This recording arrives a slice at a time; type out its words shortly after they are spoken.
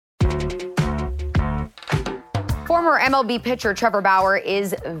Former MLB pitcher Trevor Bauer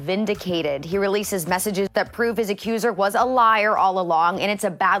is vindicated. He releases messages that prove his accuser was a liar all along, and it's a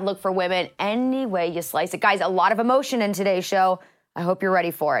bad look for women any way you slice it. Guys, a lot of emotion in today's show. I hope you're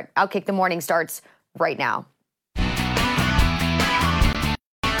ready for it. Outkick the Morning starts right now.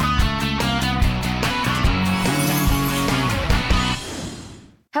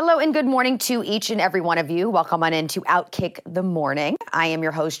 Hello and good morning to each and every one of you. Welcome on into Outkick the Morning. I am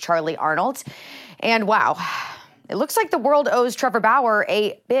your host, Charlie Arnold. And wow, it looks like the world owes Trevor Bauer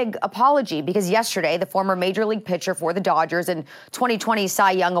a big apology because yesterday, the former major league pitcher for the Dodgers and 2020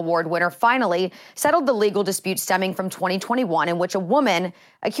 Cy Young Award winner finally settled the legal dispute stemming from 2021 in which a woman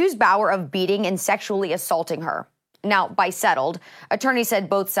accused Bauer of beating and sexually assaulting her. Now, by settled, attorneys said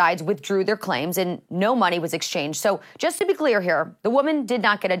both sides withdrew their claims and no money was exchanged. So just to be clear here, the woman did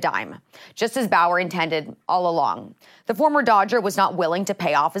not get a dime, just as Bauer intended all along. The former Dodger was not willing to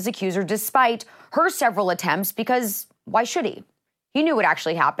pay off his accuser despite her several attempts because why should he? He knew what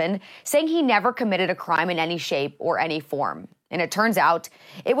actually happened, saying he never committed a crime in any shape or any form. And it turns out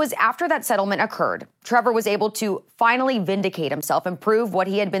it was after that settlement occurred, Trevor was able to finally vindicate himself and prove what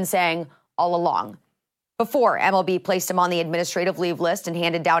he had been saying all along. Before MLB placed him on the administrative leave list and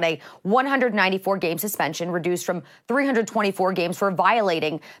handed down a 194-game suspension, reduced from 324 games for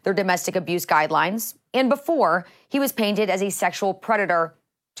violating their domestic abuse guidelines, and before he was painted as a sexual predator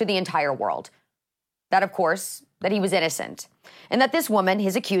to the entire world. That, of course, that he was innocent, and that this woman,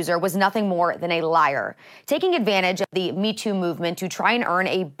 his accuser, was nothing more than a liar, taking advantage of the Me Too movement to try and earn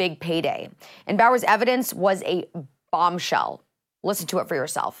a big payday. And Bauer's evidence was a bombshell. Listen to it for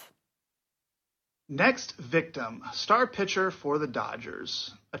yourself. Next victim, star pitcher for the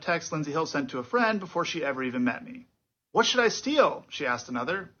Dodgers. A text Lindsey Hill sent to a friend before she ever even met me. What should I steal? She asked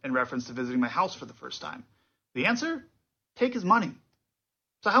another, in reference to visiting my house for the first time. The answer? Take his money.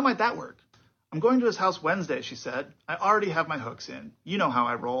 So how might that work? I'm going to his house Wednesday, she said. I already have my hooks in. You know how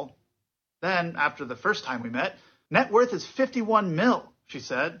I roll. Then, after the first time we met, net worth is 51 mil, she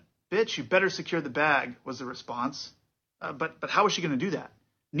said. Bitch, you better secure the bag, was the response. But how is she going to do that?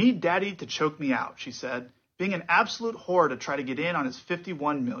 Need daddy to choke me out, she said, being an absolute whore to try to get in on his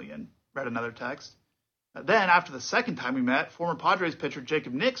 51 million, read another text. Then, after the second time we met, former Padres pitcher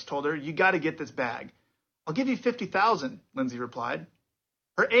Jacob Nix told her, you got to get this bag. I'll give you 50,000, Lindsay replied.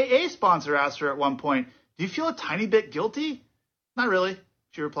 Her AA sponsor asked her at one point, do you feel a tiny bit guilty? Not really,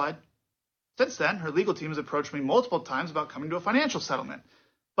 she replied. Since then, her legal team has approached me multiple times about coming to a financial settlement.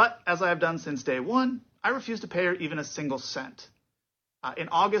 But, as I have done since day one, I refuse to pay her even a single cent. In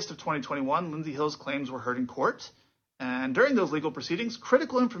August of 2021, Lindsey Hill's claims were heard in court, and during those legal proceedings,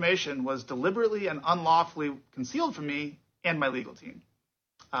 critical information was deliberately and unlawfully concealed from me and my legal team.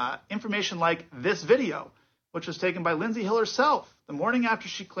 Information like this video, which was taken by Lindsey Hill herself the morning after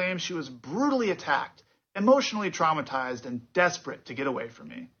she claimed she was brutally attacked, emotionally traumatized, and desperate to get away from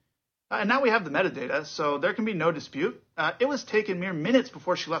me. And now we have the metadata, so there can be no dispute. It was taken mere minutes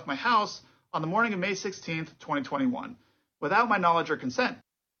before she left my house on the morning of May 16th, 2021. Without my knowledge or consent.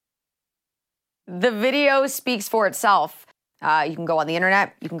 The video speaks for itself. You can go on the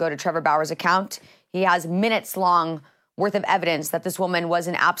internet. You can go to Trevor Bauer's account. He has minutes long worth of evidence that this woman was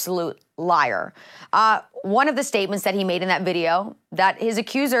an absolute liar. One of the statements that he made in that video, that his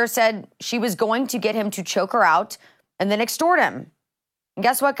accuser said she was going to get him to choke her out and then extort him. And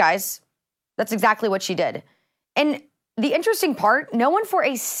guess what, guys? That's exactly what she did. And the interesting part, no one for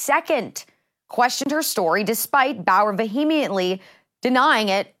a second questioned her story, despite Bauer vehemently denying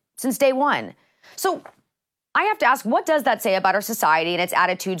it since day one. So I have to ask, what does that say about our society and its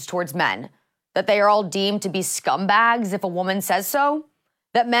attitudes towards men? That they are all deemed to be scumbags if a woman says so?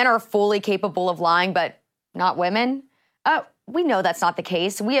 That men are fully capable of lying, but not women? We know that's not the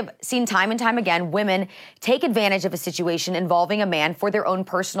case. We have seen time and time again women take advantage of a situation involving a man for their own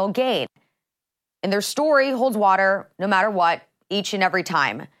personal gain. And their story holds water no matter what, each and every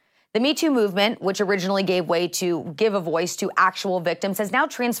time. The Me Too movement, which originally gave way to give a voice to actual victims, has now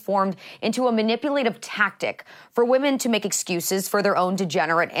transformed into a manipulative tactic for women to make excuses for their own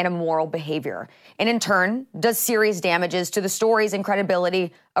degenerate and immoral behavior, and in turn does serious damages to the stories and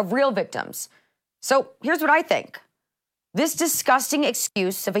credibility of real victims. So here's what I think. This disgusting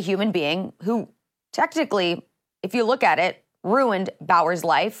excuse of a human being who technically, if you look at it, ruined Bauer's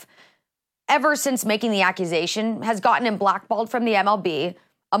life, ever since making the accusation, has gotten him blackballed from the MLB,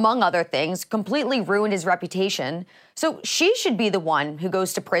 among other things, completely ruined his reputation. So she should be the one who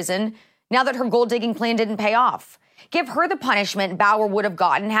goes to prison now that her gold-digging plan didn't pay off. Give her the punishment Bauer would have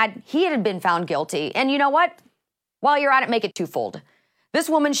gotten had he had been found guilty. And you know what? While you're at it, make it twofold. This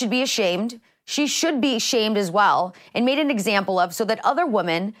woman should be ashamed. She should be shamed as well and made an example of so that other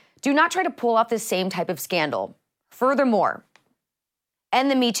women do not try to pull off the same type of scandal. Furthermore,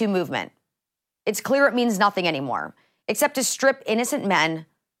 end the Me Too movement. It's clear it means nothing anymore, except to strip innocent men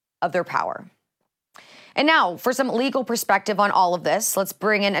of their power. And now, for some legal perspective on all of this, let's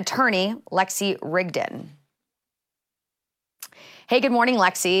bring in attorney Lexi Rigdon. Hey, good morning,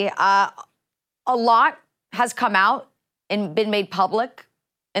 Lexi. A lot has come out and been made public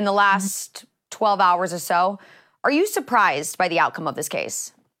in the last 12 hours or so. Are you surprised by the outcome of this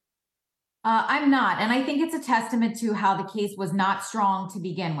case? I'm not. And I think it's a testament to how the case was not strong to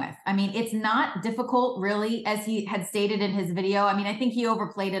begin with. I mean, it's not difficult, really, as he had stated in his video. I mean, I think he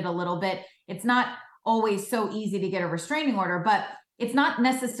overplayed it a little bit. It's not always so easy to get a restraining order, but it's not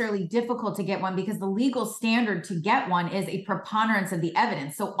necessarily difficult to get one because the legal standard to get one is a preponderance of the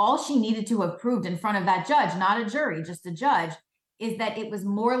evidence. So all she needed to have proved in front of that judge, not a jury, just a judge, is that it was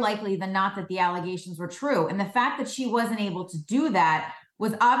more likely than not that the allegations were true. And the fact that she wasn't able to do that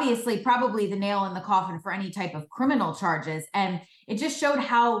was obviously probably the nail in the coffin for any type of criminal charges. And it just showed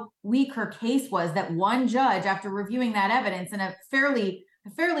how weak her case was, that one judge, after reviewing that evidence in a fairly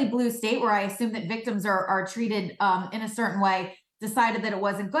blue state where I assume that victims are treated in a certain way, decided that it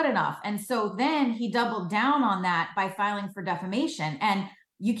wasn't good enough. And so then he doubled down on that by filing for defamation. And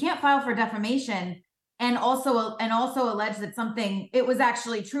you can't file for defamation and also allege that something, it was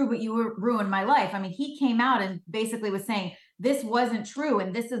actually true, but you ruined my life. I mean, he came out and basically was saying, this wasn't true,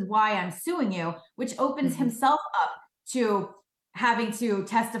 and this is why I'm suing you, which opens himself up to having to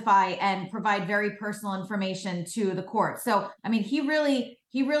testify and provide very personal information to the court. So, I mean, he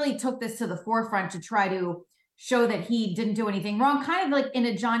really took this to the forefront to try to show that he didn't do anything wrong, kind of like in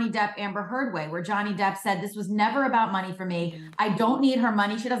a Johnny Depp, Amber Heard way, where Johnny Depp said, this was never about money for me. I don't need her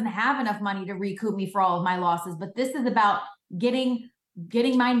money. She doesn't have enough money to recoup me for all of my losses, but this is about getting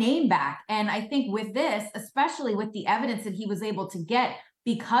my name back. And I think with this, especially with the evidence that he was able to get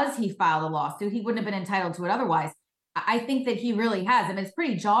because he filed a lawsuit, he wouldn't have been entitled to it otherwise. I think that he really has. And it's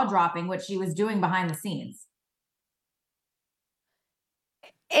pretty jaw-dropping what she was doing behind the scenes.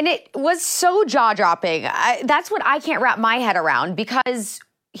 And it was so jaw-dropping. That's what I can't wrap my head around, because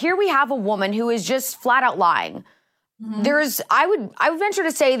here we have a woman who is just flat out lying. I would venture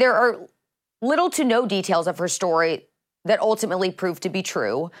to say there are little to no details of her story that ultimately proved to be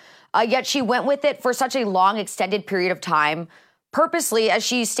true. Yet she went with it for such a long, extended period of time, purposely, as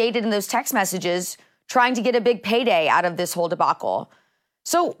she stated in those text messages, trying to get a big payday out of this whole debacle.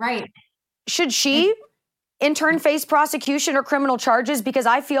 So should she in turn face prosecution or criminal charges? Because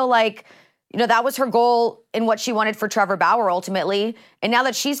I feel like, that was her goal in what she wanted for Trevor Bauer ultimately. And now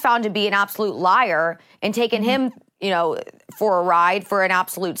that she's found to be an absolute liar and taken him, for a ride, for an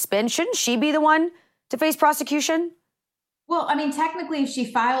absolute spin, shouldn't she be the one to face prosecution? Well, I mean, technically, if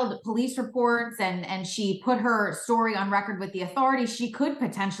she filed police reports and she put her story on record with the authorities, she could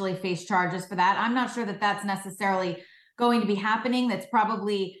potentially face charges for that. I'm not sure that that's necessarily going to be happening. They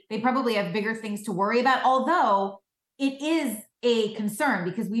probably have bigger things to worry about, although it is a concern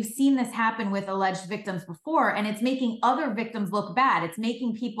because we've seen this happen with alleged victims before, and it's making other victims look bad. It's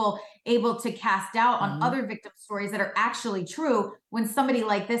making people able to cast doubt on other victim stories that are actually true when somebody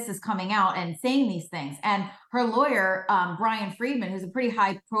like this is coming out and saying these things. And her lawyer, Brian Friedman, who's a pretty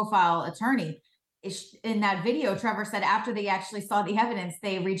high profile attorney, in that video, Trevor said after they actually saw the evidence,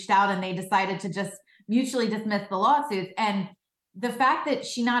 they reached out and they decided to just mutually dismiss the lawsuits. And the fact that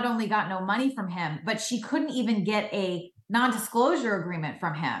she not only got no money from him, but she couldn't even get a non-disclosure agreement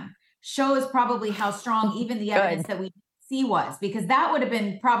from him shows probably how strong even the evidence that we see was, because that would have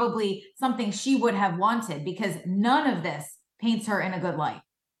been probably something she would have wanted, because none of this paints her in a good light.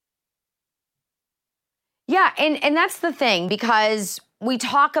 Yeah, and that's the thing, because we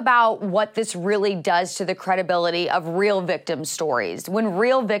talk about what this really does to the credibility of real victim stories. When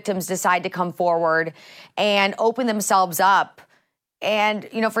real victims decide to come forward and open themselves up, and,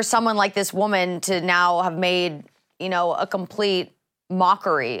 for someone like this woman to now have made, a complete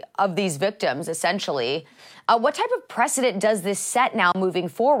mockery of these victims, essentially. What type of precedent does this set now moving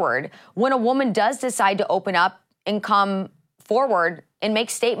forward when a woman does decide to open up and come forward and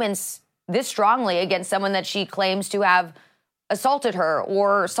make statements this strongly against someone that she claims to have assaulted her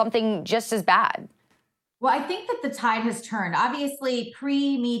or something just as bad? Well, I think that the tide has turned. Obviously,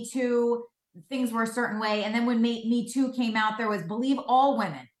 pre-Me Too, things were a certain way. And then when Me Too came out, there was believe all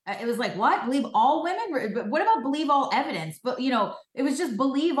women. It was like, what? Believe all women? But what about believe all evidence? But, it was just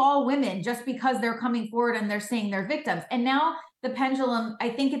believe all women just because they're coming forward and they're saying they're victims. And now the pendulum, I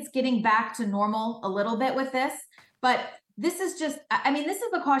think it's getting back to normal a little bit with this. But this is just, this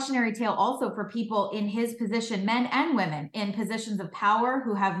is a cautionary tale also for people in his position, men and women in positions of power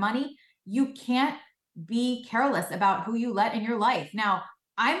who have money. You can't be careless about who you let in your life. Now,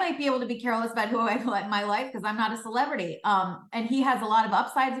 I might be able to be careless about who I let in my life because I'm not a celebrity. And he has a lot of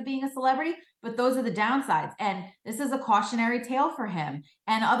upsides of being a celebrity, but those are the downsides. And this is a cautionary tale for him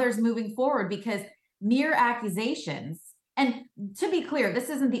and others moving forward, because mere accusations, and to be clear, this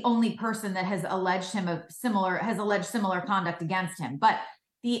isn't the only person that has alleged similar conduct against him, but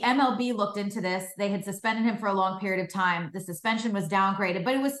the MLB looked into this. They had suspended him for a long period of time. The suspension was downgraded,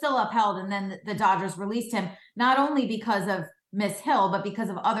 but it was still upheld. And then the Dodgers released him, not only because of Miss Hill, but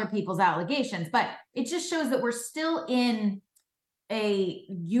because of other people's allegations. But it just shows that we're still in a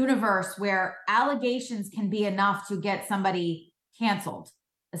universe where allegations can be enough to get somebody canceled,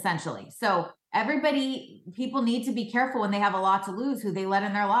 essentially. So people need to be careful when they have a lot to lose who they let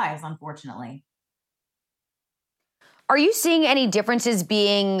in their lives, unfortunately. Are you seeing any differences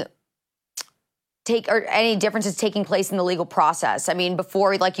taking place in the legal process? I mean,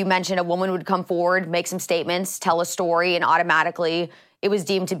 before, like you mentioned, a woman would come forward, make some statements, tell a story, and automatically it was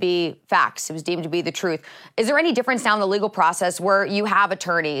deemed to be facts. It was deemed to be the truth. Is there any difference now in the legal process where you have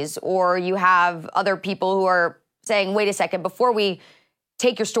attorneys or you have other people who are saying, wait a second, before we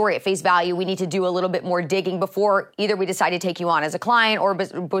take your story at face value, we need to do a little bit more digging before either we decide to take you on as a client or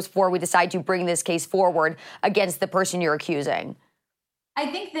before we decide to bring this case forward against the person you're accusing? I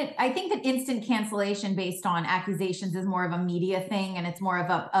think that instant cancellation based on accusations is more of a media thing, and it's more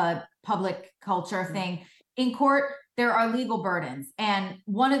of a public culture thing. In court, there are legal burdens. And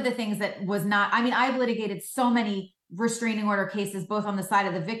one of the things that was not, I mean, I've litigated so many restraining order cases, both on the side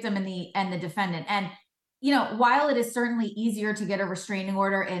of the victim and the defendant. And while it is certainly easier to get a restraining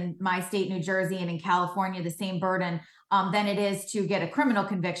order in my state, New Jersey, and in California, the same burden than it is to get a criminal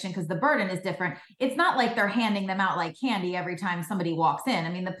conviction because the burden is different. It's not like they're handing them out like candy every time somebody walks in. I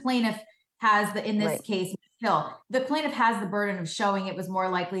mean, the plaintiff has in this case, the plaintiff has the burden of showing it was more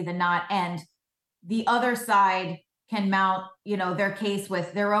likely than not. And the other side can mount, their case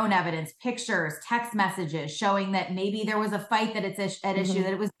with their own evidence, pictures, text messages showing that maybe there was a fight that it's at issue,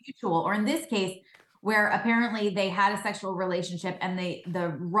 that it was mutual, or in this case, where apparently they had a sexual relationship and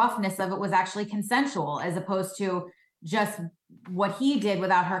the roughness of it was actually consensual as opposed to just what he did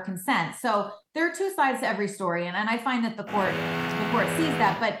without her consent. So there are two sides to every story. And I find that the court sees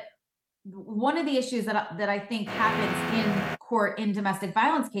that. But one of the issues that I think happens in court in domestic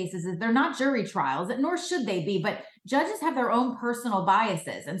violence cases is they're not jury trials, nor should they be, but judges have their own personal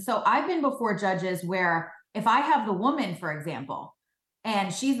biases. And so I've been before judges where if I have the woman, for example,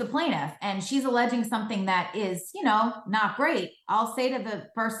 and she's the plaintiff and she's alleging something that is, not great, I'll say to the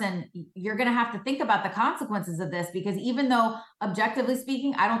person, you're going to have to think about the consequences of this, because even though objectively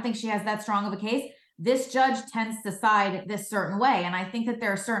speaking, I don't think she has that strong of a case, this judge tends to side this certain way. And I think that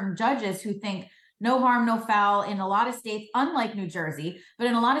there are certain judges who think no harm, no foul in a lot of states, unlike New Jersey, but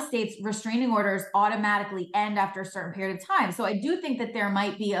in a lot of states, restraining orders automatically end after a certain period of time. So I do think that there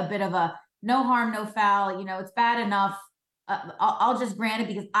might be a bit of a no harm, no foul, it's bad enough. I'll just grant it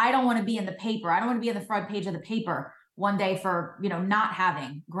because I don't want to be in the paper. I don't want to be in the front page of the paper one day for, not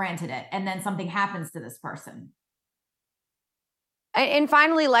having granted it. And then something happens to this person. And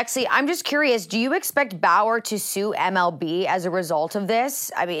finally, Lexi, I'm just curious, do you expect Bauer to sue MLB as a result of this?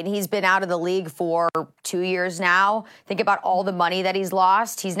 I mean, he's been out of the league for 2 years now. Think about all the money that he's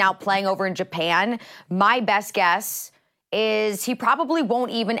lost. He's now playing over in Japan. My best guess is he probably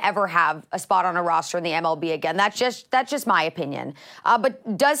won't even ever have a spot on a roster in the MLB again. That's just my opinion.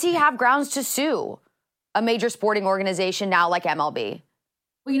 But does he have grounds to sue a major sporting organization now like MLB?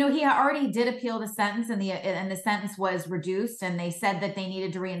 Well, he already did appeal the sentence, and the sentence was reduced, and they said that they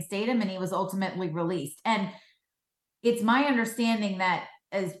needed to reinstate him, and he was ultimately released. And it's my understanding that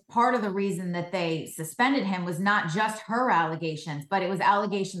as part of the reason that they suspended him was not just her allegations, but it was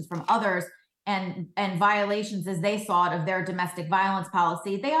allegations from others and violations, as they saw it, of their domestic violence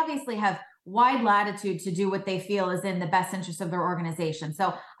policy. They obviously have wide latitude to do what they feel is in the best interest of their organization.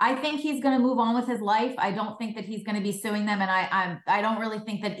 So I think he's going to move on with his life. I don't think that he's going to be suing them. And I don't really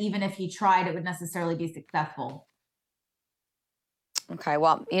think that even if he tried, it would necessarily be successful. Okay.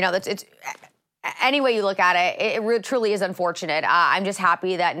 Well, it's any way you look at it, it really, truly is unfortunate. I'm just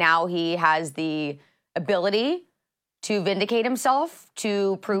happy that now he has the ability to vindicate himself,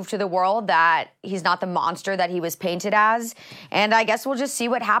 to prove to the world that he's not the monster that he was painted as. And I guess we'll just see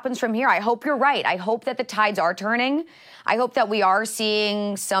what happens from here. I hope you're right. I hope that the tides are turning. I hope that we are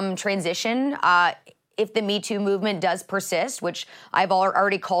seeing some transition. If the Me Too movement does persist, which I've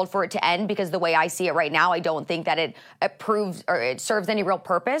already called for it to end, because the way I see it right now, I don't think that it proves or it serves any real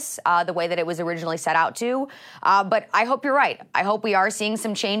purpose the way that it was originally set out to. But I hope you're right. I hope we are seeing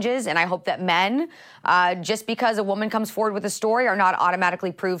some changes, and I hope that men, just because a woman comes forward with a story, are not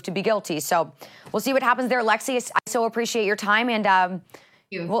automatically proved to be guilty. So we'll see what happens there. Lexi, I so appreciate your time, and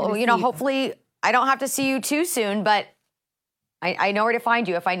Well, hopefully I don't have to see you too soon, but I know where to find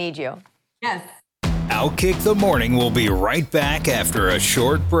you if I need you. Yes. Outkick the Morning will be right back after a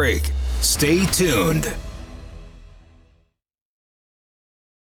short break. Stay tuned.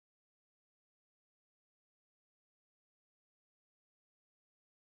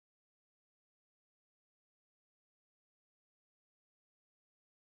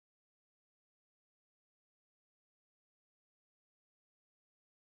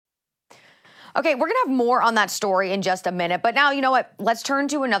 Okay, we're going to have more on that story in just a minute. But now, you know what? Let's turn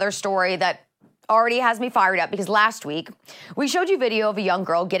to another story that already has me fired up, because last week we showed you video of a young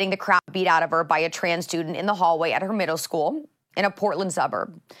girl getting the crap beat out of her by a trans student in the hallway at her middle school in a Portland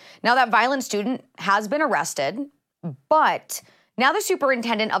suburb. Now, that violent student has been arrested, but now the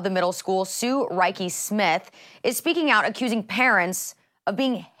superintendent of the middle school, Sue Reike-Smith, is speaking out, accusing parents of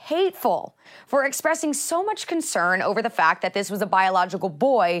being hateful for expressing so much concern over the fact that this was a biological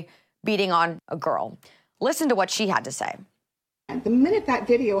boy beating on a girl. Listen to what she had to say. The minute that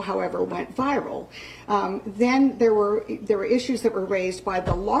video, however, went viral, then there were issues that were raised by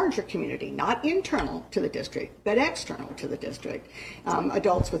the larger community, not internal to the district, but external to the district.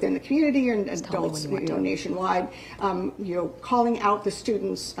 Adults within the community and adults nationwide, calling out the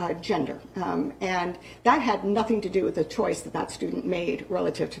student's gender. And that had nothing to do with the choice that student made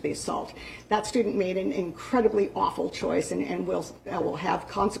relative to the assault. That student made an incredibly awful choice and will have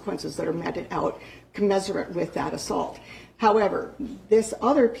consequences that are meted out commensurate with that assault. However, this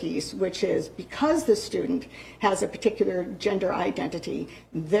other piece, which is because the student has a particular gender identity,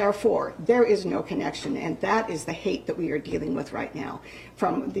 therefore there is no connection, and that is the hate that we are dealing with right now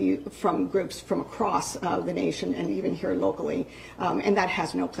from groups from across the nation and even here locally, and that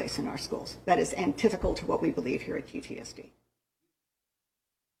has no place in our schools. That is antithetical to what we believe here at UTSD.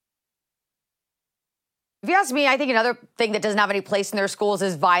 If you ask me, I think another thing that doesn't have any place in their schools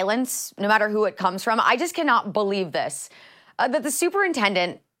is violence, no matter who it comes from. I just cannot believe this, that the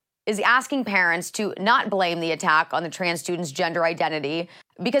superintendent is asking parents to not blame the attack on the trans student's gender identity,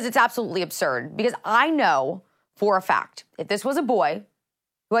 because it's absolutely absurd. Because I know for a fact, if this was a boy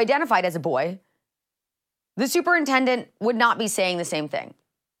who identified as a boy, the superintendent would not be saying the same thing.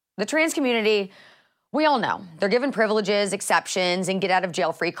 The trans community, we all know, they're given privileges, exceptions, and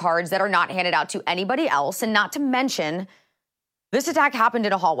get-out-of-jail-free cards that are not handed out to anybody else. And not to mention, this attack happened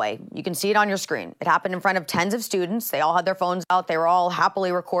in a hallway. You can see it on your screen. It happened in front of tens of students. They all had their phones out. They were all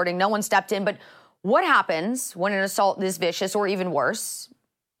happily recording. No one stepped in. But what happens when an assault this vicious, or even worse,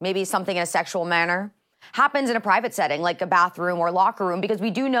 maybe something in a sexual manner, happens in a private setting like a bathroom or locker room? Because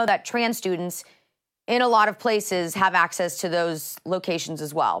we do know that trans students in a lot of places have access to those locations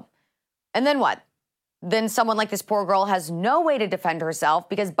as well. And then what? Then someone like this poor girl has no way to defend herself,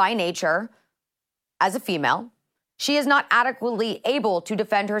 because by nature, as a female, she is not adequately able to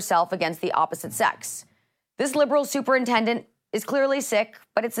defend herself against the opposite sex. This liberal superintendent is clearly sick,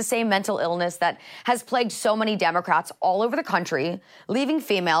 but it's the same mental illness that has plagued so many Democrats all over the country, leaving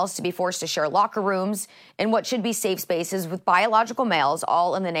females to be forced to share locker rooms in what should be safe spaces with biological males,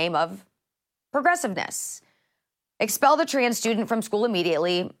 all in the name of progressiveness. Expel the trans student from school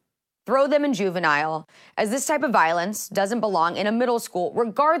immediately. Throw them in juvenile, as this type of violence doesn't belong in a middle school,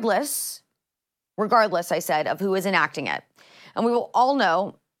 regardless, I said, of who is enacting it. And we will all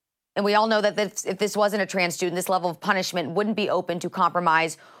know, and we all know that if this wasn't a trans student, this level of punishment wouldn't be open to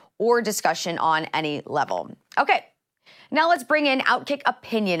compromise or discussion on any level. Okay, now let's bring in Outkick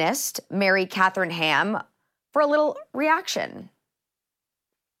opinionist Mary Catherine Ham for a little reaction.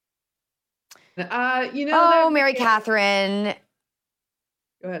 Mary Catherine.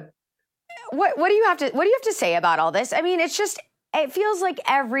 Go ahead. What do you have to say about all this? I mean, it feels like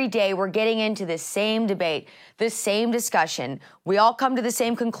every day we're getting into the same debate, the same discussion. We all come to the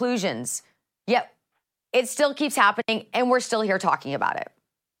same conclusions, yet it still keeps happening, and we're still here talking about it.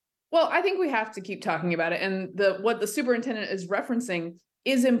 Well, I think we have to keep talking about it. And what the superintendent is referencing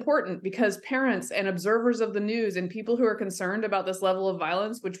is important, because parents and observers of the news and people who are concerned about this level of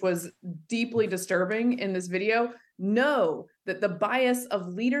violence, which was deeply disturbing in this video, know that the bias of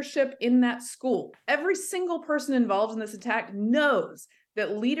leadership in that school, every single person involved in this attack knows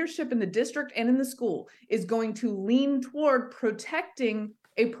that leadership in the district and in the school is going to lean toward protecting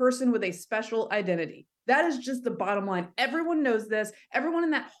a person with a special identity. That is just the bottom line. Everyone knows this. Everyone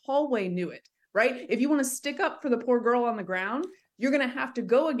in that hallway knew it, right? If you want to stick up for the poor girl on the ground, you're going to have to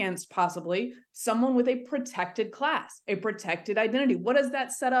go against possibly someone with a protected class, a protected identity. What does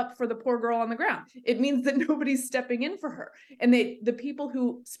that set up for the poor girl on the ground? It means that nobody's stepping in for her. And the people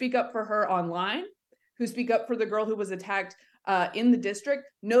who speak up for her online, who speak up for the girl who was attacked in the district,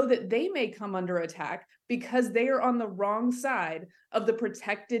 know that they may come under attack because they are on the wrong side of the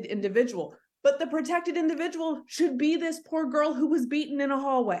protected individual. But the protected individual should be this poor girl who was beaten in a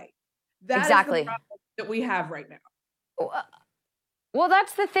hallway. That Exactly. is the problem that we have right now. Well,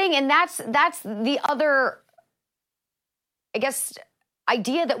 that's the thing. And that's the other, I guess,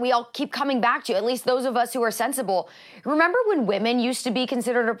 idea that we all keep coming back to, at least those of us who are sensible. Remember when women used to be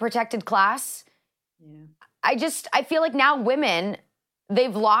considered a protected class? Yeah. I feel like now women,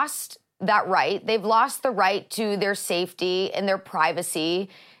 they've lost that right. They've lost the right to their safety and their privacy.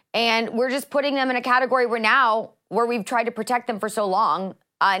 And we're just putting them in a category where we've tried to protect them for so long.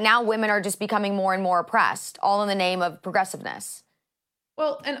 Now women are just becoming more and more oppressed, all in the name of progressiveness.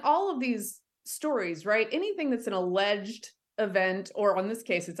 Well, and all of these stories, right? Anything that's an alleged event, or in this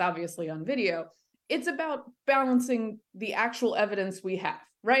case, it's obviously on video, it's about balancing the actual evidence we have,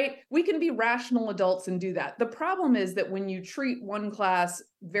 right? We can be rational adults and do that. The problem is that when you treat one class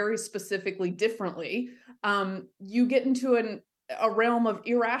very specifically differently, you get into a realm of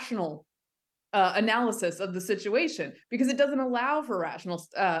irrational analysis of the situation, because it doesn't allow for rational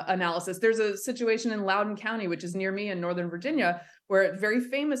analysis. There's a situation in Loudoun County, which is near me in Northern Virginia, where very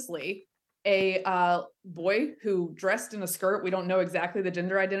famously a boy who dressed in a skirt, we don't know exactly the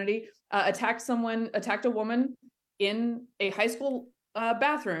gender identity, attacked a woman in a high school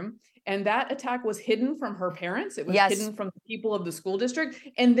bathroom. And that attack was hidden from her parents. It was hidden from the people of the school district.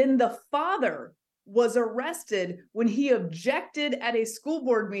 And then the father was arrested when he objected at a school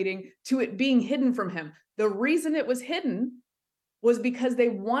board meeting to it being hidden from him. The reason it was hidden was because they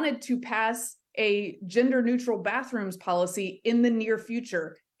wanted to pass a gender neutral bathrooms policy in the near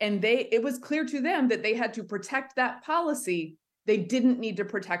future. And it was clear to them that they had to protect that policy. They didn't need to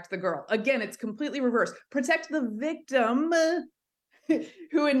protect the girl. Again, it's completely reversed. Protect the victim,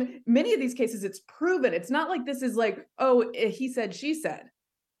 who in many of these cases, it's proven. It's not like this is like, oh, he said, she said.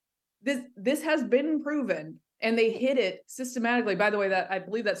 This has been proven, and they hid it systematically. By the way, that I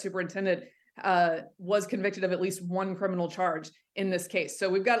believe that superintendent was convicted of at least one criminal charge in this case. So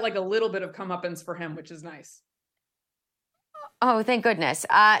we've got like a little bit of comeuppance for him, which is nice. Oh, thank goodness.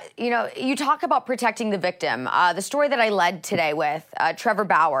 You talk about protecting the victim. The story that I led today with Trevor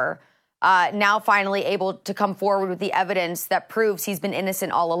Bauer, now finally able to come forward with the evidence that proves he's been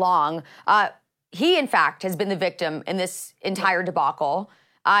innocent all along. He, in fact, has been the victim in this entire debacle.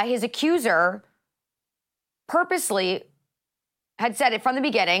 His accuser purposely had said it from the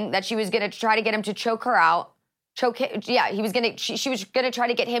beginning that she was going to try to get him to choke her out. She was going to try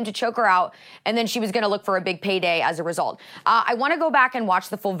to get him to choke her out, and then she was going to look for a big payday as a result. I want to go back and watch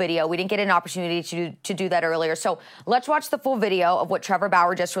the full video. We didn't get an opportunity to do that earlier. So let's watch the full video of what Trevor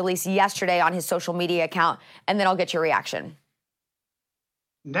Bauer just released yesterday on his social media account, and then I'll get your reaction.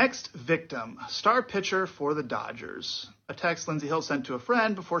 Next victim, star pitcher for the Dodgers. A text Lindsey Hill sent to a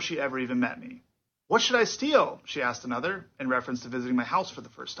friend before she ever even met me. What should I steal? She asked another, in reference to visiting my house for the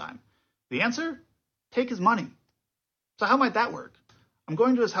first time. The answer? Take his money. So how might that work? I'm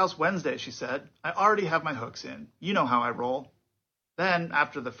going to his house Wednesday, she said. I already have my hooks in. You know how I roll. Then,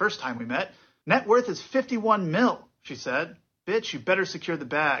 after the first time we met, net worth is 51 mil, she said. Bitch, you better secure the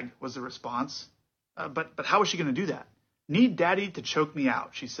bag, was the response. But how is she going to do that? Need daddy to choke me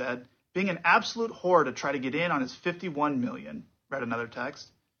out, she said. Being an absolute whore to try to get in on his 51 million, read another text.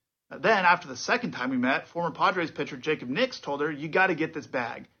 Then, after the second time we met, former Padres pitcher Jacob Nix told her, you got to get this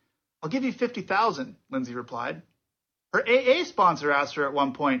bag. I'll give you 50,000, Lindsay replied. Her AA sponsor asked her at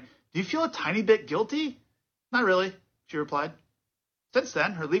one point, do you feel a tiny bit guilty? Not really, she replied. Since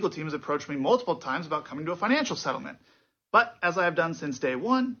then, her legal team has approached me multiple times about coming to a financial settlement. But as I have done since day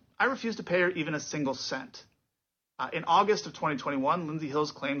one, I refuse to pay her even a single cent. In August of 2021, Lindsey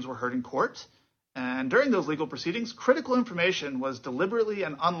Hill's claims were heard in court. And during those legal proceedings, critical information was deliberately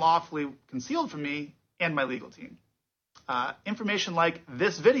and unlawfully concealed from me and my legal team. Information like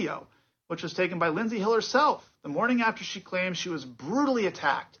this video, which was taken by Lindsey Hill herself the morning after she claimed she was brutally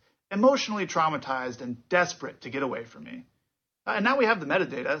attacked, emotionally traumatized, and desperate to get away from me. And now we have the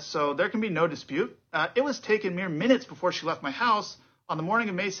metadata, so there can be no dispute. It was taken mere minutes before she left my house on the morning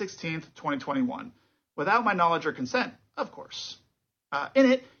of May 16th, 2021, without my knowledge or consent, of course.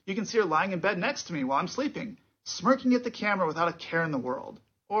 In it, you can see her lying in bed next to me while I'm sleeping, smirking at the camera without a care in the world,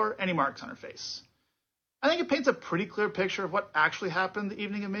 or any marks on her face. I think it paints a pretty clear picture of what actually happened the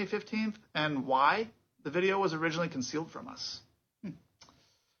evening of May 15th and why the video was originally concealed from us.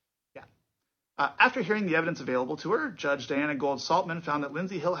 After hearing the evidence available to her, Judge Diana Gold-Saltman found that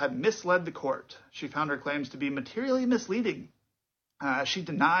Lindsey Hill had misled the court. She found her claims to be materially misleading. She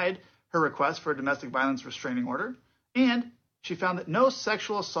denied her request for a domestic violence restraining order, and she found that no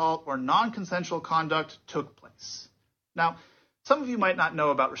sexual assault or non-consensual conduct took place. Now, Some of you might not know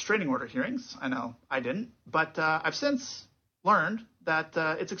about restraining order hearings. I know I didn't, but I've since learned that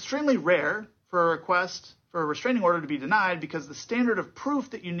it's extremely rare for a request for a restraining order to be denied because the standard of proof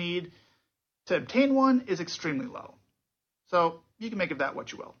that you need to obtain one is extremely low. So you can make of that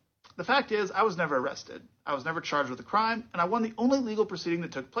what you will. The fact is, I was never arrested. I was never charged with a crime, and I won the only legal proceeding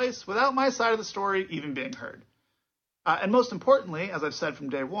that took place without my side of the story even being heard. And most importantly, as I've said from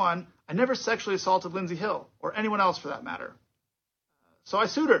day one, I never sexually assaulted Lindsay Hill, or anyone else for that matter. So I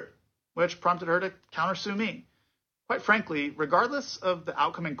sued her, which prompted her to countersue me. Quite frankly, regardless of the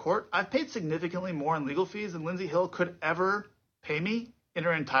outcome in court, I've paid significantly more in legal fees than Lindsay Hill could ever pay me in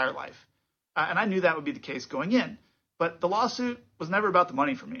her entire life. And I knew that would be the case going in. But the lawsuit was never about the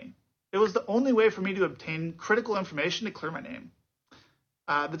money for me. It was the only way for me to obtain critical information to clear my name.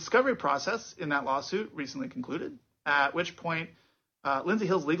 The discovery process in that lawsuit recently concluded, at which point Lindsay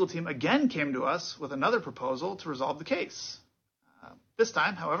Hill's legal team again came to us with another proposal to resolve the case. This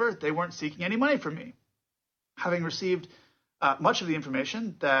time, however, they weren't seeking any money from me. Having received much of the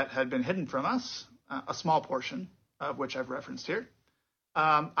information that had been hidden from us, a small portion of which I've referenced here,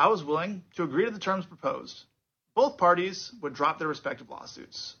 I was willing to agree to the terms proposed. Both parties would drop their respective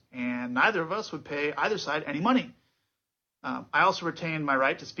lawsuits, and neither of us would pay either side any money. I also retained my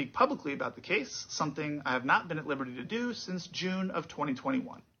right to speak publicly about the case, something I have not been at liberty to do since June of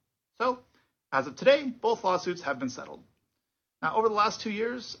 2021. So, as of today, both lawsuits have been settled. Now, over the last 2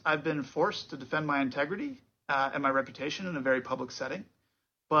 years, I've been forced to defend my integrity and my reputation in a very public setting.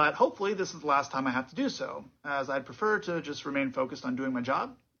 But hopefully this is the last time I have to do so, as I'd prefer to just remain focused on doing my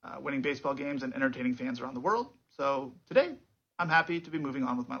job, winning baseball games and entertaining fans around the world. So today, I'm happy to be moving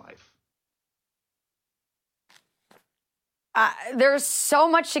on with my life. There's so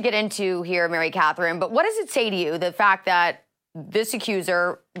much to get into here, Mary Catherine, but what does it say to you, the fact that this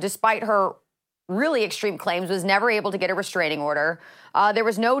accuser, despite her really extreme claims, was never able to get a restraining order? There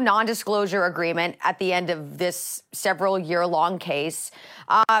was no non-disclosure agreement at the end of this several-year-long case.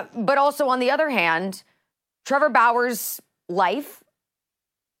 But also, on the other hand, Trevor Bauer's life,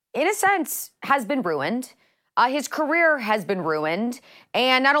 in a sense, has been ruined. His career has been ruined.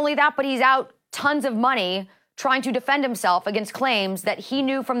 And not only that, but he's out tons of money trying to defend himself against claims that he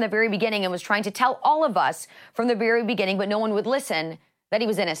knew from the very beginning and was trying to tell all of us from the very beginning, but no one would listen, that he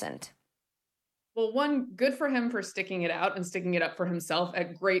was innocent. Well, one, good for him for sticking it out and sticking it up for himself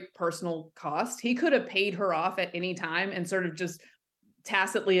at great personal cost. He could have paid her off at any time and sort of just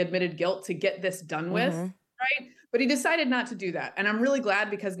tacitly admitted guilt to get this done with, right? But he decided not to do that. And I'm really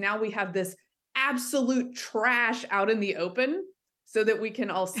glad, because now we have this absolute trash out in the open so that we can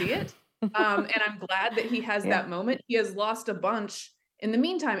all see it. And I'm glad that he has that moment. He has lost a bunch in the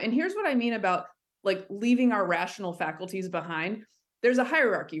meantime. And here's what I mean about like leaving our rational faculties behind. There's a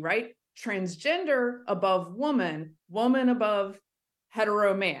hierarchy, right? Transgender above woman, woman above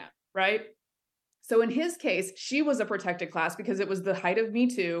hetero man, right? So in his case, she was a protected class because it was the height of Me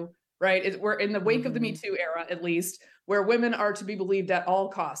Too, right? We're in the wake of the Me Too era, at least, where women are to be believed at all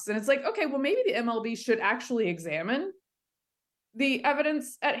costs. And it's like, okay, well, maybe the MLB should actually examine the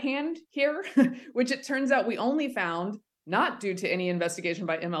evidence at hand here, which it turns out we only found not due to any investigation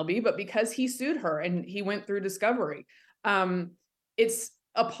by MLB, but because he sued her and he went through discovery. It's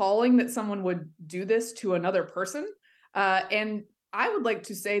appalling that someone would do this to another person. And I would like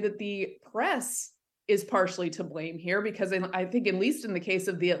to say that the press is partially to blame here, because I think, at least in the case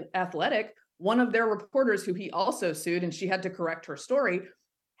of The Athletic, one of their reporters who he also sued, and she had to correct her story,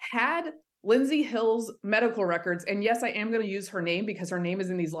 had Lindsay Hill's medical records. And yes, I am going to use her name because her name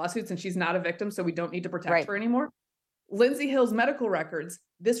is in these lawsuits and she's not a victim, so we don't need to protect her anymore. Lindsay Hill's medical records,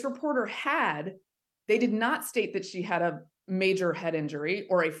 this reporter had, they did not state that she had a major head injury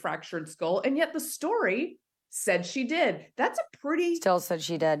or a fractured skull, and yet the story said she did. That's a pretty still said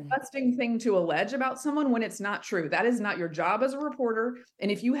she did disgusting thing to allege about someone when it's not true. That is not your job as a reporter.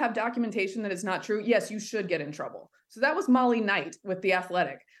 And if you have documentation that it's not true, yes, you should get in trouble. So that was Molly Knight with The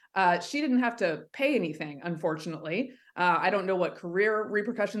Athletic. She didn't have to pay anything, unfortunately. I don't know what career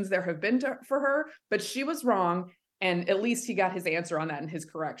repercussions there have been for her, but she was wrong. And at least he got his answer on that and his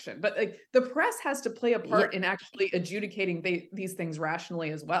correction. But like, the press has to play a part in actually adjudicating these things rationally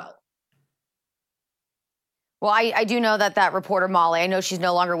as well. Well, I do know that reporter, Molly, I know she's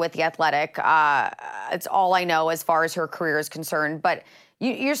no longer with The Athletic. It's all I know as far as her career is concerned. But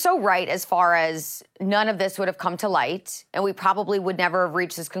you're so right as far as none of this would have come to light, and we probably would never have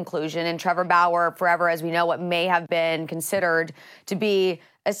reached this conclusion. And Trevor Bauer, forever, as we know, what may have been considered to be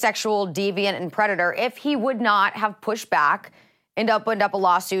a sexual deviant and predator, if he would not have pushed back and opened up a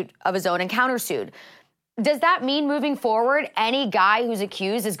lawsuit of his own and countersued. Does that mean moving forward, any guy who's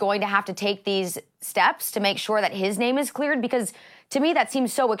accused is going to have to take these steps to make sure that his name is cleared? Because to me, that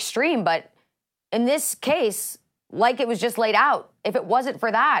seems so extreme. But in this case, like it was just laid out, if it wasn't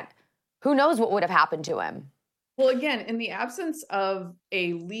for that, who knows what would have happened to him? Well, again, in the absence of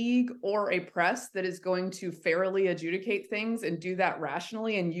a league or a press that is going to fairly adjudicate things and do that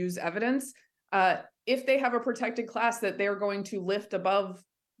rationally and use evidence, if they have a protected class that they're going to lift above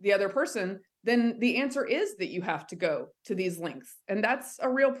the other person, then the answer is that you have to go to these lengths. And that's a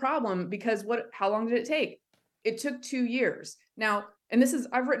real problem because how long did it take? It took 2 years. Now, and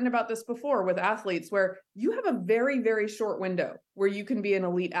I've written about this before with athletes where you have a very, very short window where you can be an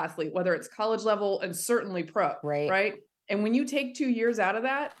elite athlete, whether it's college level and certainly pro, right? And when you take 2 years out of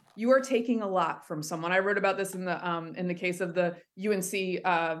that, you are taking a lot from someone. I wrote about this in the case of the UNC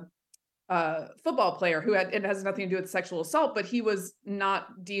football player it has nothing to do with sexual assault, but he was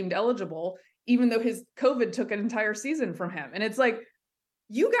not deemed eligible, even though his COVID took an entire season from him. And it's like,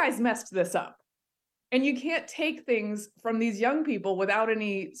 you guys messed this up. And you can't take things from these young people without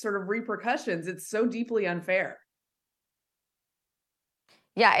any sort of repercussions. It's so deeply unfair.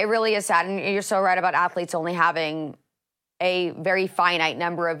 Yeah, it really is sad. And you're so right about athletes only having a very finite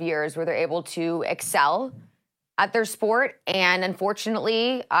number of years where they're able to excel at their sport. And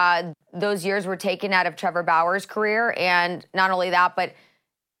unfortunately, those years were taken out of Trevor Bauer's career. And not only that, but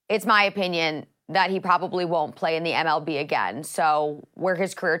it's my opinion that he probably won't play in the MLB again. So where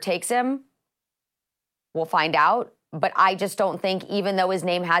his career takes him, we'll find out. But I just don't think, even though his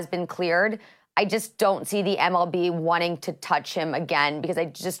name has been cleared, I just don't see the MLB wanting to touch him again, because I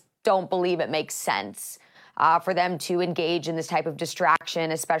just don't believe it makes sense for them to engage in this type of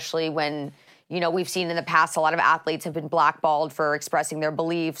distraction, especially when, we've seen in the past a lot of athletes have been blackballed for expressing their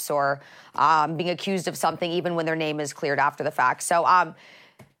beliefs or being accused of something, even when their name is cleared after the fact. So,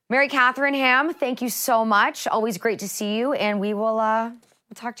 Mary Catherine Ham, thank you so much. Always great to see you, and we will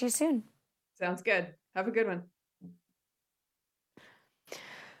we'll talk to you soon. Sounds good. Have a good one.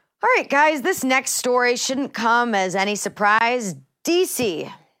 All right, guys, this next story shouldn't come as any surprise.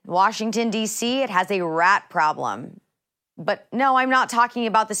 D.C., Washington, D.C., it has a rat problem. But no, I'm not talking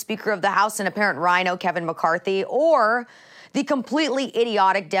about the Speaker of the House and apparent rhino, Kevin McCarthy, or the completely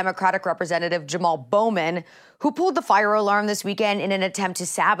idiotic Democratic Representative Jamal Bowman, who pulled the fire alarm this weekend in an attempt to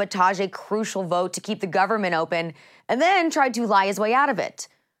sabotage a crucial vote to keep the government open and then tried to lie his way out of it.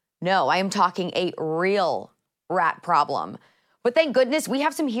 No, I am talking a real rat problem. But thank goodness we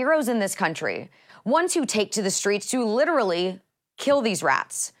have some heroes in this country, ones who take to the streets to literally kill these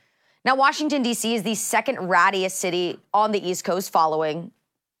rats. Now, Washington, D.C. is the second rattiest city on the East Coast following,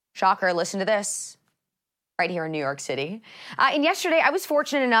 shocker, listen to this, right here in New York City. And yesterday, I was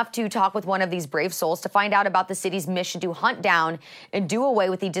fortunate enough to talk with one of these brave souls to find out about the city's mission to hunt down and do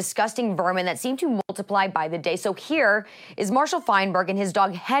away with the disgusting vermin that seem to multiply by the day. So here is Marshall Feinberg and his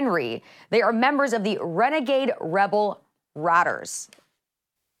dog Henry. They are members of the Renegade Rebel Ratters.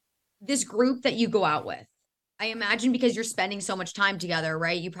 This group that you go out with, I imagine because you're spending so much time together,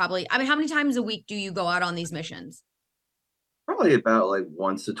 right? You probably, how many times a week do you go out on these missions? Probably about like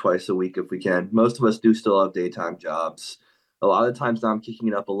once to twice a week if we can. Most of us do still have daytime jobs. A lot of the times now I'm kicking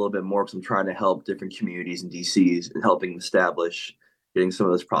it up a little bit more because I'm trying to help different communities in DC and helping establish getting some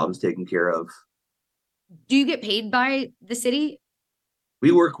of those problems taken care of. Do you get paid by the city?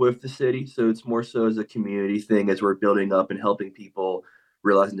 We work with the city, so it's more so as a community thing as we're building up and helping people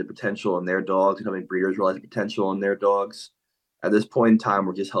realizing the potential in their dogs and helping breeders realize the potential in their dogs. At this point in time,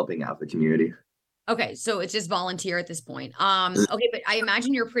 we're just helping out the community. Okay, so it's just volunteer at this point. Okay, but I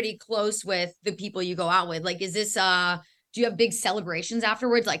imagine you're pretty close with the people you go out with. Like, is this do you have big celebrations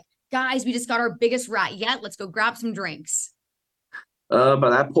afterwards? Like, guys, we just got our biggest rat yet. Let's go grab some drinks. By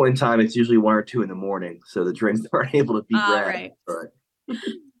that point in time, it's usually 1 or 2 in the morning, so the drinks aren't able to be grabbed.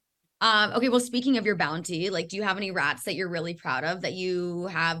 Right. Okay, well, speaking of your bounty, like, do you have any rats that you're really proud of that you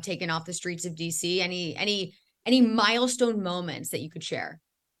have taken off the streets of DC? Any milestone moments that you could share?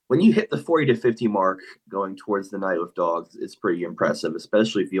 When you hit the 40 to 50 mark going towards the night with dogs, it's pretty impressive,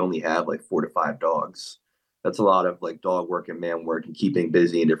 especially if you only have like 4 to 5 dogs. That's a lot of like dog work and man work and keeping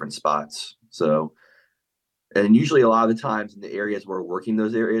busy in different spots. So, and usually a lot of the times in the areas where we're working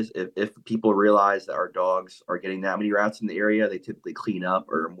those areas, if people realize that our dogs are getting that many rats in the area, they typically clean up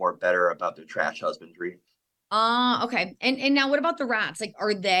or are more better about their trash husbandry. Okay. And now what about the rats? Like,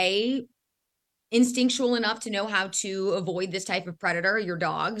 are they instinctual enough to know how to avoid this type of predator, your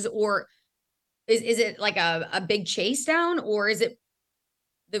dogs? Or is it like a big chase down? Or is it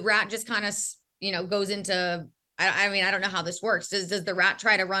the rat just kind of, goes into, I don't know how this works. Does the rat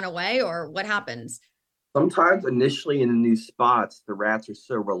try to run away or what happens? Sometimes initially in the new spots, the rats are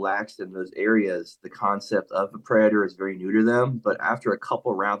so relaxed in those areas, the concept of a predator is very new to them. But after a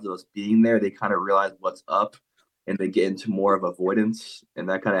couple rounds of us being there, they kind of realize what's up and they get into more of avoidance. And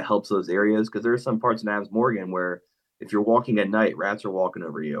that kind of helps those areas because there are some parts in Adams Morgan where if you're walking at night, rats are walking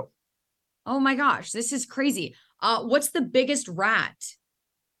over you. Oh my gosh, this is crazy. What's the biggest rat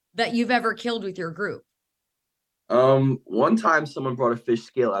that you've ever killed with your group? One time someone brought a fish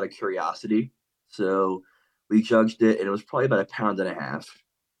scale out of curiosity. So we judged it and it was probably about 1.5 pounds.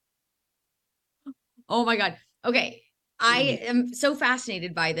 Oh my God. Okay. I am so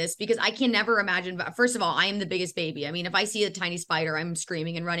fascinated by this because I can never imagine. But first of all, I am the biggest baby. I mean, if I see a tiny spider, I'm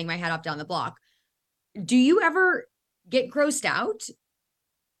screaming and running my head up down the block. Do you ever get grossed out?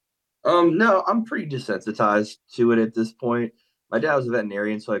 No, I'm pretty desensitized to it at this point. My dad was a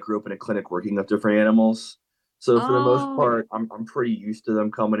veterinarian, so I grew up in a clinic working with different animals. So for the most part, I'm pretty used to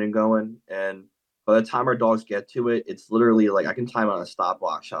them coming and going. And by the time our dogs get to it, it's literally like I can time on a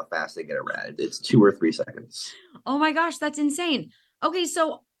stopwatch how fast they get a rat. It's 2 or 3 seconds. Oh my gosh, that's insane. Okay,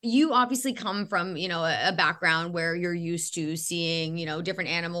 so you obviously come from, a background where you're used to seeing, different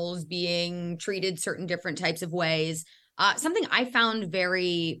animals being treated certain different types of ways. Something I found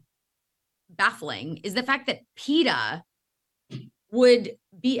very baffling is the fact that PETA would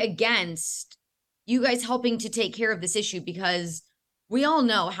be against you guys helping to take care of this issue because we all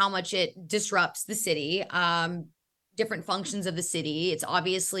know how much it disrupts the city, different functions of the city. It's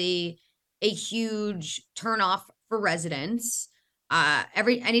obviously a huge turnoff for residents.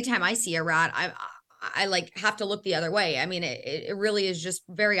 Anytime I see a rat, I like have to look the other way. I mean, it really is just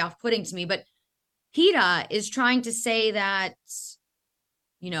very off-putting to me. But PETA is trying to say that,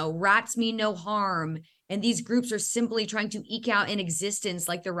 rats mean no harm, and these groups are simply trying to eke out an existence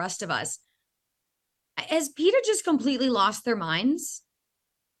like the rest of us. Has PETA just completely lost their minds?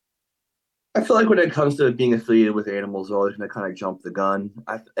 I feel like when it comes to being affiliated with animals, they're always going to kind of jump the gun.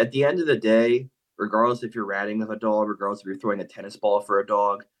 At the end of the day, regardless if you're ratting with a dog, regardless if you're throwing a tennis ball for a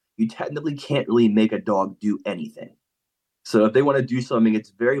dog, you technically can't really make a dog do anything. So if they want to do something,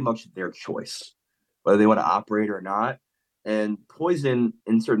 it's very much their choice, whether they want to operate or not. And poison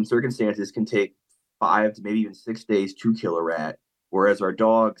in certain circumstances can take 5 to maybe even 6 days to kill a rat. Whereas our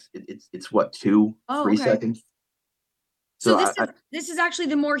dogs, it's what, 2, 3 seconds. So this is actually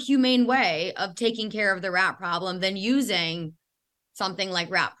the more humane way of taking care of the rat problem than using something like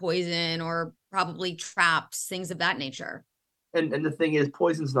rat poison or probably traps, things of that nature. And the thing is,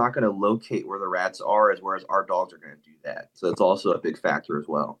 poison's not going to locate where the rats are, whereas our dogs are going to do that. So it's also a big factor as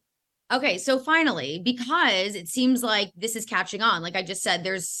well. Okay, so finally, because it seems like this is catching on, like I just said,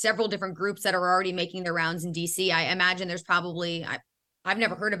 there's several different groups that are already making their rounds in DC. I imagine there's probably, I've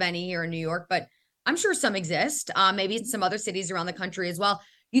never heard of any here in New York, but I'm sure some exist, maybe in some other cities around the country as well.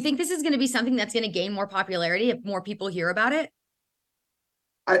 You think this is going to be something that's going to gain more popularity if more people hear about it?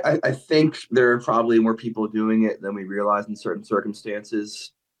 I think there are probably more people doing it than we realize in certain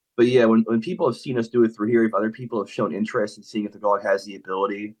circumstances. But yeah, when people have seen us do it through here, if other people have shown interest in seeing if the dog has the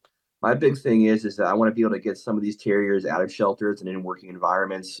ability, my big thing is that I want to be able to get some of these terriers out of shelters and in working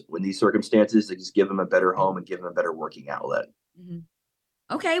environments when these circumstances, to just give them a better home and give them a better working outlet. Mm-hmm.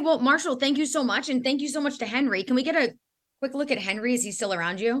 Okay, well, Marshall, thank you so much. And thank you so much to Henry. Can we get a quick look at Henry? Is he still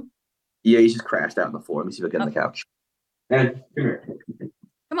around you? Yeah, he's just crashed out on the floor. Let me see if I get on the couch. And come here.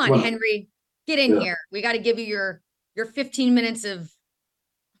 Come on, Henry, get in here. We got to give you your 15 minutes of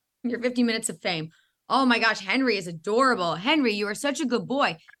fame. Oh my gosh, Henry is adorable. Henry, you are such a good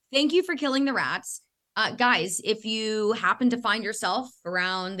boy. Thank you for killing the rats. Guys, if you happen to find yourself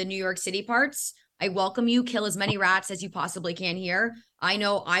around the New York City parts, I welcome you. Kill as many rats as you possibly can here. I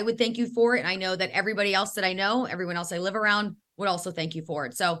know I would thank you for it. And I know that everybody else that I know, everyone else I live around would also thank you for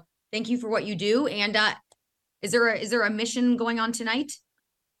it. So thank you for what you do. And is there a mission going on tonight?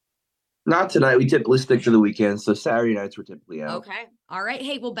 Not tonight. We typically stick to the weekends. So Saturday nights we're typically out. Okay. All right.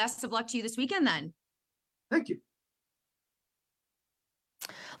 Hey, well, best of luck to you this weekend then. Thank you.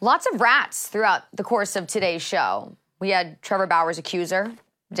 Lots of rats throughout the course of today's show. We had Trevor Bauer's Accuser,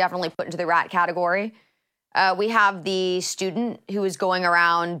 definitely put into the rat category. We have the student who is going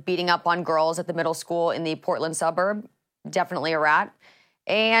around beating up on girls at the middle school in the Portland suburb, definitely a rat.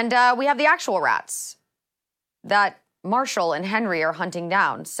 And we have the actual rats that Marshall and Henry are hunting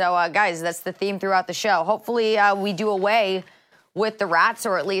down. So, guys, that's the theme throughout the show. Hopefully, we do away with the rats,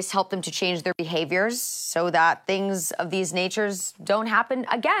 or at least help them to change their behaviors so that things of these natures don't happen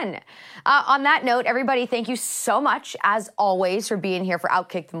again. On that note, everybody, thank you so much, as always, for being here for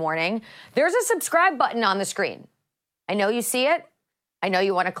Outkick the Morning. There's a subscribe button on the screen. I know you see it. I know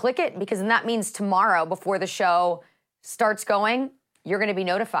you want to click it, because then that means tomorrow, before the show starts going, you're going to be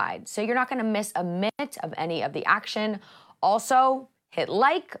notified. So you're not going to miss a minute of any of the action. Also, hit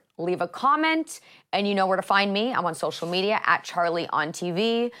like, leave a comment, and you know where to find me. I'm on social media at Charlie on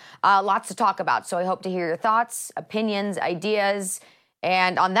TV. Lots to talk about. So I hope to hear your thoughts, opinions, ideas.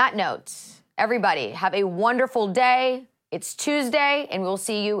 And on that note, everybody have a wonderful day. It's Tuesday, and we'll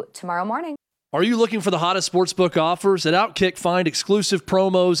see you tomorrow morning. Are you looking for the hottest sportsbook offers? At Outkick, find exclusive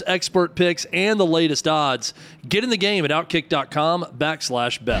promos, expert picks, and the latest odds. Get in the game at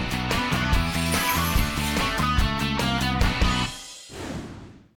Outkick.com/bet.